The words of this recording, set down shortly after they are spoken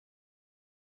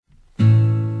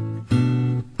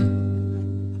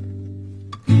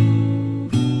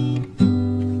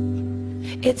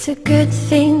It's a good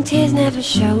thing tears never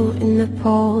show in the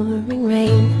pouring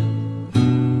rain,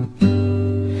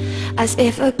 as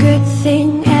if a good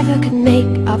thing ever could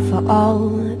make up for all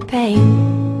the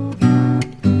pain.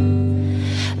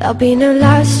 There'll be no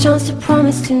last chance to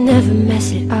promise to never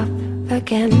mess it up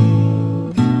again.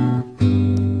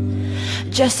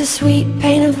 Just the sweet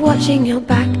pain of watching your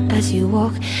back as you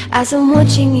walk, as I'm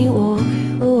watching you walk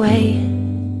away.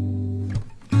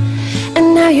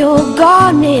 And now you're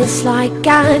gone, it's like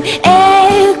an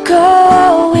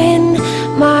echo in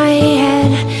my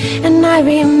head, and I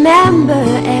remember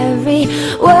every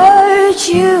word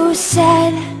you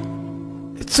said.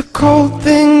 It's a cold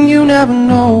thing, you never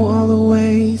know all the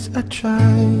ways I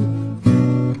tried.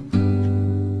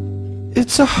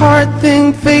 It's a hard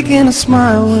thing faking a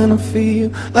smile when I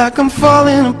feel like I'm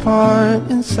falling apart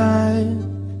inside.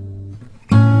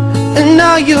 And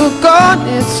now you're gone,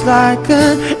 it's like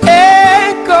an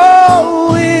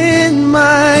echo in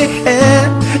my head,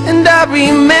 and I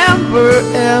remember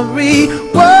every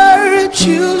word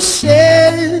you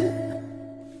said.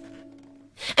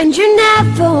 And you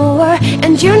never were,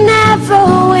 and you never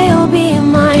will be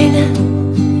mine.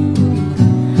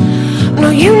 No,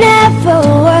 you never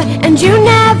were, and you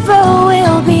never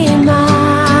will be mine.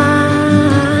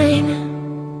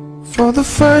 For the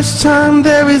first time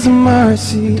there is a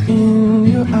mercy in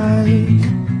your eyes,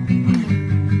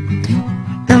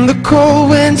 and the cold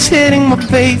wind's hitting my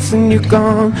face, and you're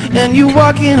gone, and you're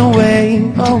walking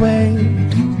away, away.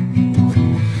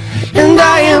 And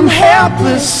I am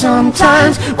helpless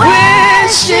sometimes,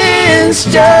 wishing's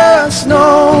just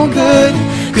no good,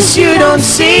 'cause you don't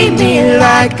see me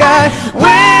like I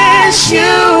wish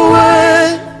you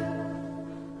would.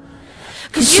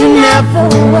 'Cause you never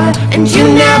were, and you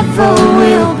never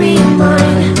will be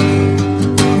mine.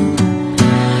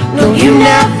 No, you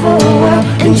never were,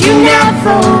 and you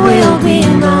never will be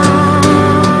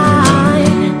mine.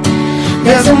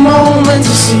 There's a moment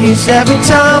to seize every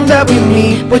time that we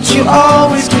meet, but you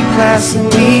always keep passing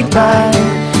me by.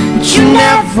 But you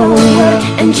never were,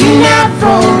 and you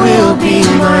never will be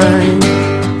mine.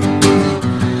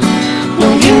 No,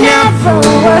 you never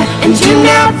were, and you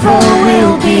never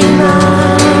will be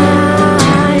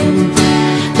mine.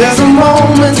 There's a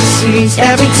moment to seize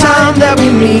every time that we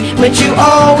meet, but you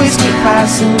always keep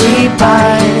passing me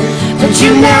by. But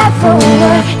you never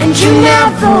were, and you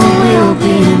never will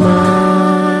be mine.